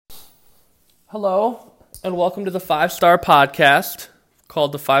Hello, and welcome to the 5-Star Podcast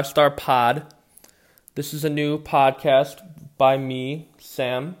called the 5-Star Pod. This is a new podcast by me,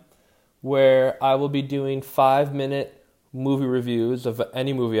 Sam, where I will be doing 5-minute movie reviews of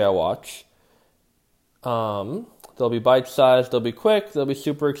any movie I watch. They'll be bite-sized, they'll be quick, they'll be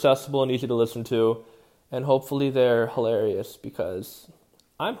super accessible and easy to listen to, and hopefully they're hilarious because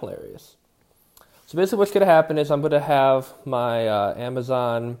I'm hilarious. So basically what's going to happen is I'm going to have my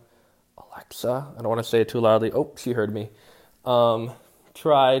Amazon Alexa, I don't want to say it too loudly. Oh, she heard me.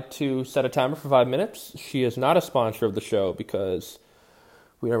 Try to set a timer for 5 minutes. She is not a sponsor of the show because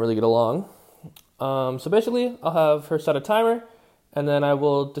we don't really get along. So basically, I'll have her set a timer, and then I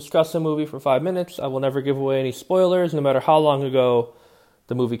will discuss a movie for 5 minutes. I will never give away any spoilers, no matter how long ago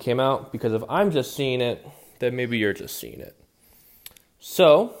the movie came out, because if I'm just seeing it, then maybe you're just seeing it.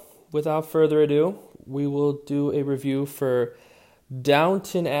 So, without further ado, we will do a review for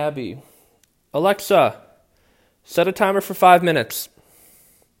Downton Abbey. Alexa, set a timer for 5 minutes.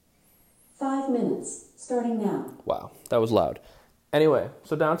 5 minutes, starting now. Wow, that was loud. Anyway,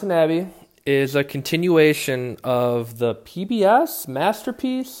 so Downton Abbey is a continuation of the PBS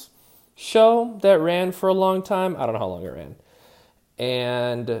Masterpiece show that ran for a long time. I don't know how long it ran.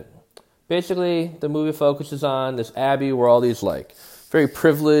 And basically, the movie focuses on this abbey where all these very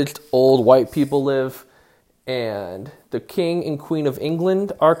privileged old white people live. And the King and Queen of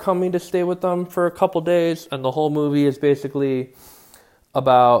England are coming to stay with them for a couple days. And the whole movie is basically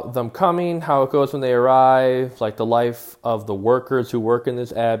about them coming, how it goes when they arrive, the life of the workers who work in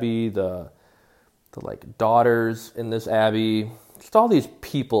this abbey, the daughters in this abbey, just all these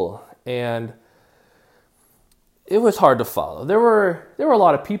people. And it was hard to follow. There were a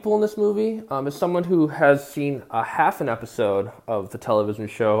lot of people in this movie. As someone who has seen a half an episode of the television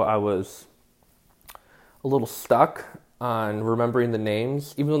show, I was a little stuck on remembering the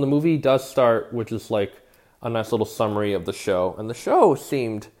names, even though the movie does start with just a nice little summary of the show. And the show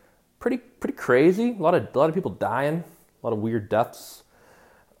seemed pretty crazy. A lot of people dying, a lot of weird deaths.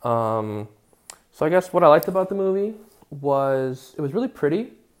 So I guess what I liked about the movie was it was really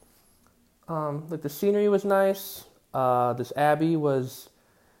pretty. The scenery was nice. This abbey was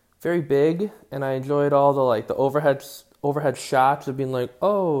very big, and I enjoyed all the overhead shots of being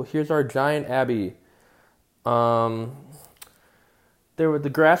oh, here's our giant abbey. The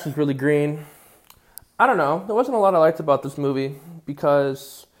grass was really green. I don't know. There wasn't a lot I liked about this movie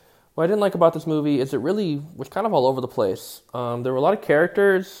because what I didn't like about this movie is it really was kind of all over the place. There were a lot of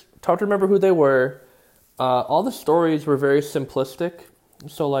characters. Tough to remember who they were. All the stories were very simplistic.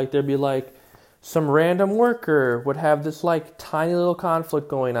 So there'd be some random worker would have this tiny little conflict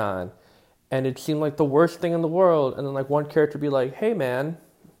going on, and it seemed like the worst thing in the world. And then one character would be hey man,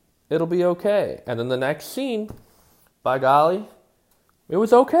 it'll be okay. And then the next scene, by golly, it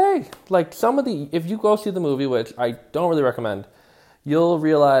was okay. If you go see the movie, which I don't really recommend, you'll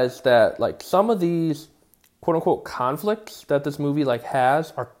realize that some of these quote unquote conflicts that this movie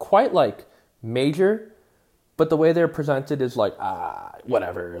has are quite major, but the way they're presented is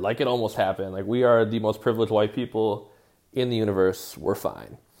whatever. It almost happened. We are the most privileged white people in the universe. We're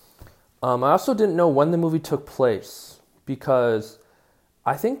fine. I also didn't know when the movie took place because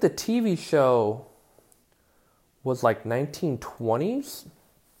I think the TV show was 1920s,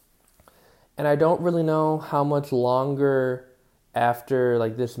 and I don't really know how much longer after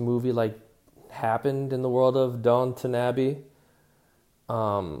this movie happened in the world of Downton Abbey.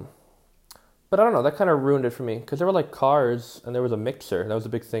 But I don't know, that kind of ruined it for me because there were cars and there was a mixer. That was a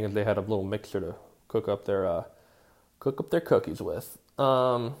big thing, is they had a little mixer to cook up their cookies with.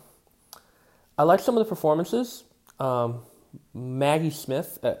 I liked some of the performances. Maggie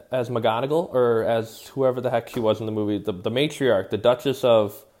Smith as McGonagall, or as whoever the heck she was in the movie, the matriarch, the Duchess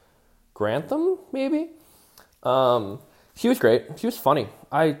of Grantham, maybe? She was great. She was funny.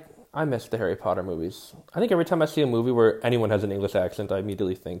 I miss the Harry Potter movies. I think every time I see a movie where anyone has an English accent, I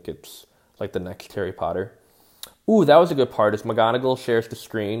immediately think it's the next Harry Potter. Ooh, that was a good part, is McGonagall shares the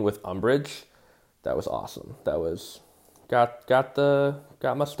screen with Umbridge. That was awesome. That was got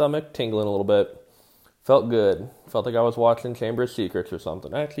my stomach tingling a little bit. Felt good. Felt like I was watching Chamber of Secrets or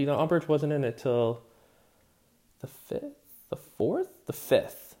something. Actually, no, Umbridge wasn't in it till the fifth one.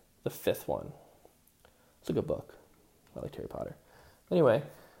 It's a good book. I like Harry Potter. Anyway,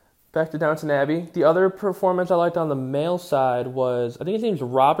 back to Downton Abbey. The other performance I liked on the male side was, I think his name's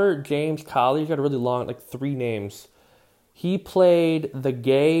Robert James Colley. He's got a really long, 3 names. He played the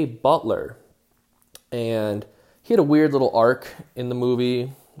gay butler, and he had a weird little arc in the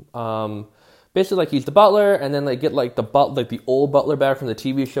movie. Basically, he's the butler, and then they get the old butler back from the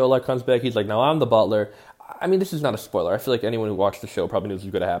TV show. Comes back. He's now I'm the butler. I mean, this is not a spoiler. I feel like anyone who watched the show probably knew this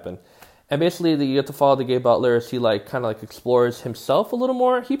was going to happen. And basically, you get to follow the Gay Butler as he like kind of like explores himself a little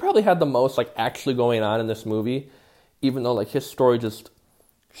more. He probably had the most like actually going on in this movie, even though like his story just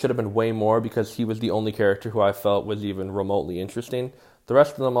should have been way more because he was the only character who I felt was even remotely interesting. The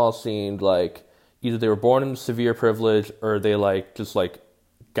rest of them all seemed like either they were born into severe privilege or they like just like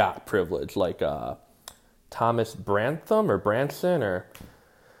got privilege, like Thomas Brantham or Branson, or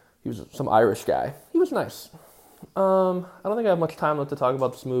he was some Irish guy. He was nice. I don't think I have much time left to talk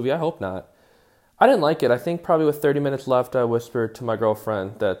about this movie. I hope not. I didn't like it. I think probably with 30 minutes left, I whispered to my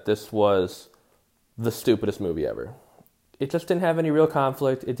girlfriend that this was the stupidest movie ever. It just didn't have any real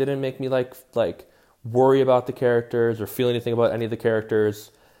conflict. It didn't make me like worry about the characters or feel anything about any of the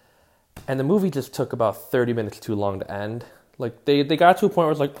characters. And the movie just took about 30 minutes too long to end. Like they got to a point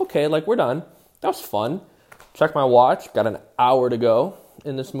where it's like, okay, like we're done. That was fun. Check my watch. Got an hour to go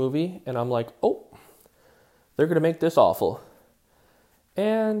in this movie. And I'm like, oh, they're going to make this awful.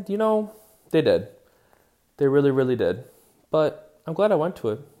 And, you know, they did. They really, really did. But I'm glad I went to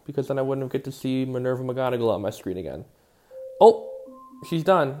it because then I wouldn't get to see Minerva McGonagall on my screen again. Oh, she's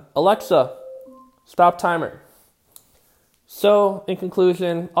done. Alexa, stop timer. So, in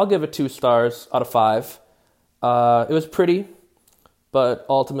conclusion, I'll give it 2 stars out of 5. It was pretty, but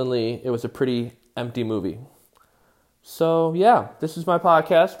ultimately it was a pretty empty movie. So, yeah, this is my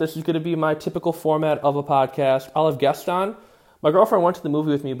podcast. This is going to be my typical format of a podcast. I'll have guests on. My girlfriend went to the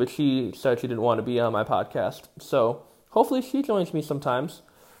movie with me, but she said she didn't want to be on my podcast. So, hopefully she joins me sometimes.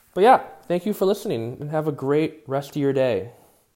 But yeah, thank you for listening and have a great rest of your day.